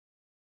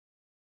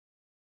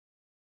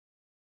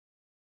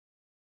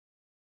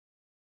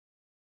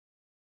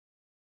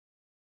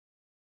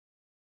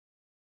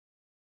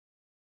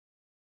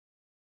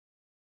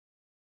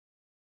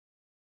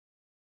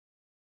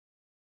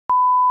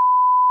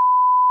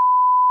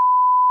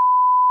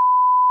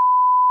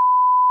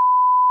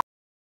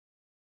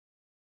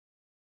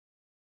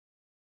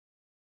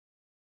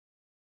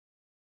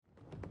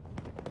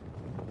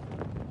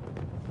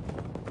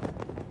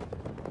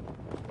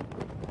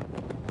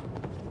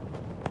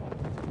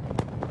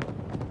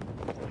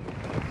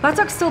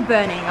buttocks still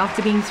burning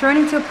after being thrown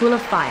into a pool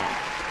of fire,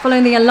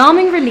 following the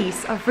alarming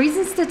release of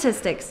recent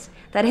statistics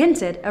that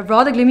hinted a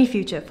rather gloomy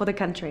future for the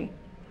country.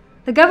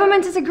 The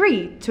government has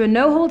agreed to a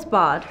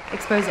no-holds-barred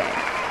expose.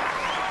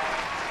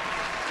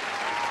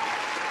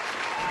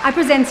 I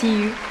present to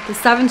you the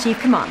Southern Chief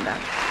Commander.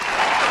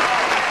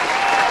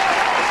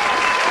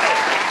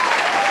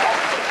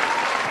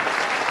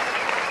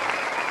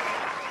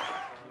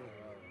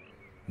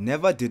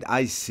 Never did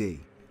I say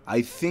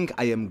I think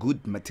I am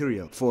good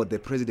material for the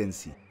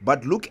presidency.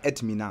 But look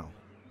at me now.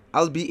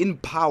 I'll be in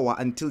power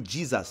until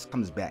Jesus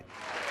comes back.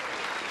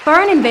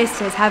 Foreign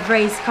investors have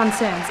raised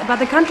concerns about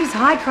the country's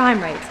high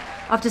crime rate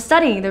after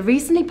studying the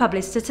recently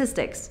published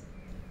statistics,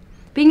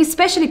 being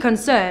especially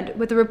concerned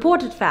with the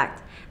reported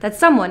fact that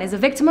someone is a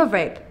victim of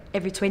rape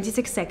every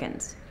 26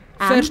 seconds.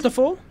 First of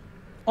all,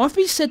 I've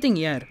been sitting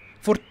here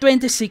for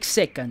 26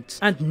 seconds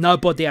and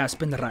nobody has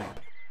been raped.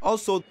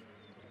 Also,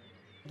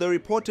 the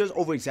reporters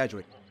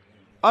over-exaggerate.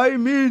 I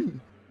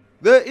mean,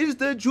 the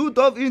Institute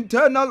of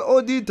Internal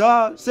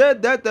Auditor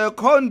said that the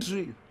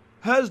country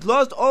has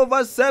lost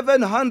over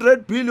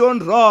 700 billion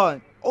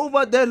rand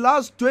over the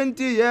last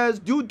 20 years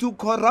due to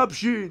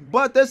corruption.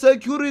 But the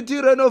security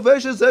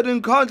renovations at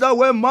Nkandla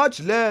were much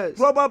less,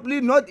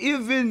 probably not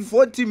even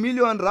 40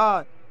 million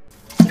rand.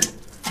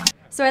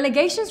 So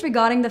allegations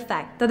regarding the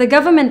fact that the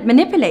government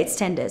manipulates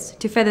tenders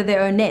to feather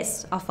their own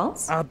nests are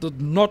false? I did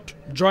not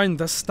join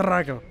the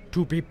struggle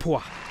to be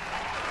poor.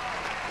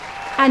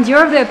 And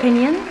you're of the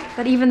opinion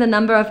that even the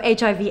number of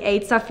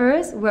HIV/AIDS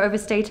sufferers were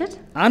overstated?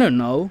 I don't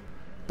know,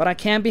 but I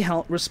can't be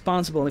held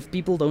responsible if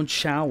people don't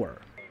shower.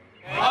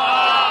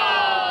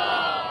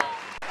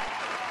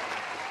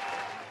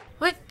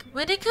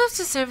 When it comes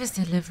to service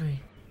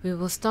delivery, we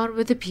will start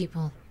with the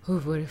people who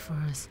voted for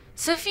us.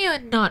 So if you are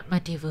not my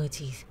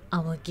devotees, I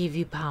will give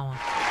you power.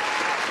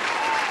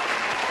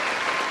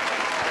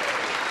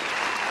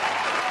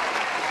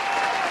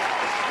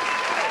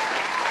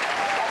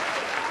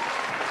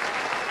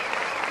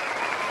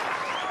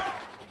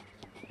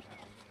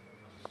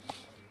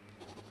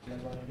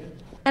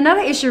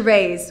 Another issue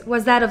raised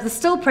was that of the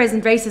still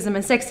present racism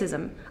and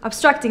sexism,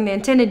 obstructing the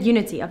intended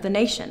unity of the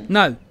nation.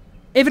 No,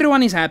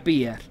 everyone is happy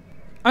here.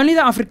 Only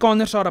the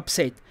Afrikaners are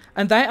upset,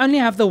 and they only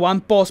have the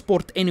one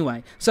passport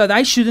anyway, so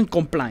they shouldn't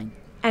complain.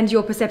 And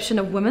your perception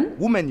of women?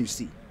 Women, you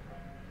see.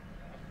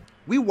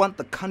 We want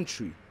the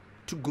country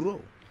to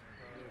grow.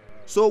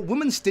 So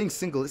women staying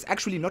single is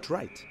actually not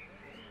right.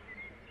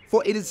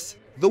 For it is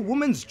the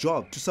woman's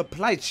job to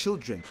supply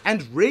children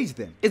and raise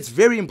them. It's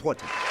very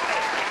important.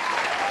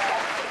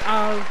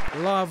 I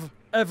love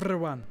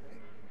everyone,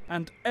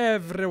 and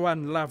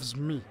everyone loves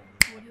me.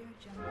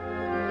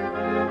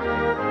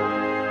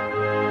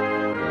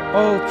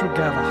 All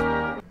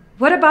together.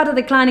 What about the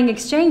declining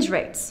exchange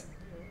rates?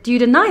 Do you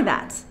deny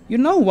that? You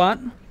know what?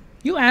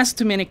 You ask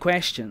too many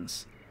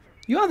questions.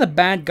 You are the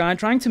bad guy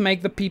trying to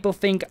make the people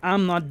think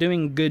I'm not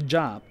doing a good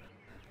job.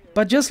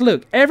 But just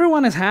look,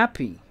 everyone is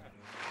happy.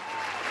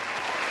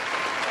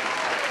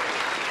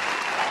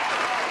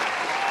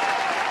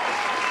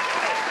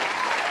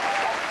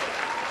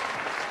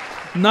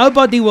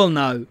 Nobody will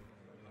know.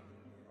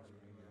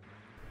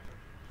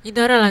 You're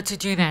not allowed to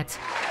do that.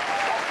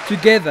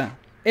 Together,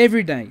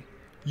 every day,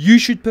 you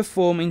should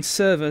perform in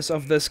service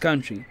of this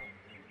country,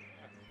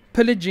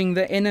 pillaging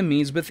the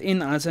enemies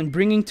within us and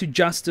bringing to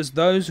justice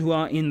those who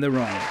are in the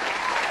wrong.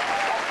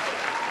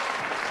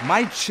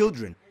 My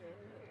children,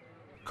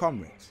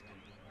 comrades,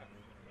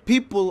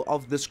 people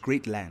of this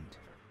great land,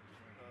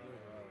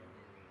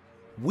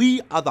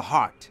 we are the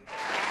heart.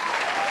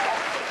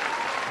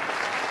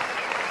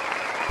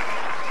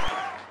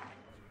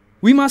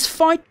 We must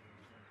fight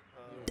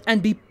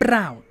and be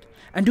proud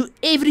and do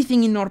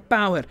everything in our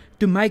power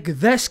to make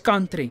this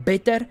country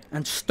better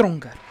and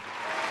stronger.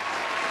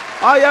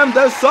 I am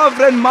the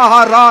sovereign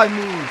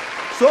Maharani,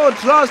 so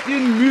trust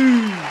in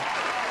me.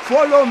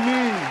 Follow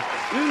me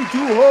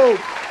into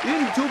hope,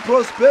 into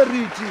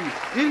prosperity,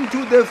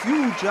 into the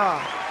future.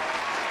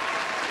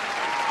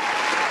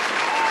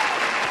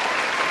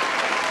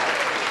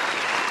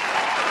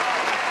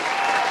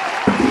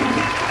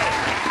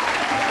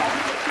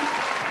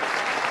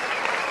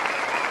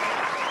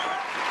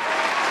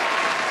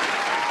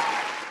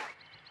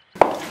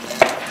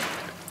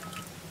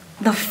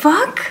 The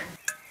fuck?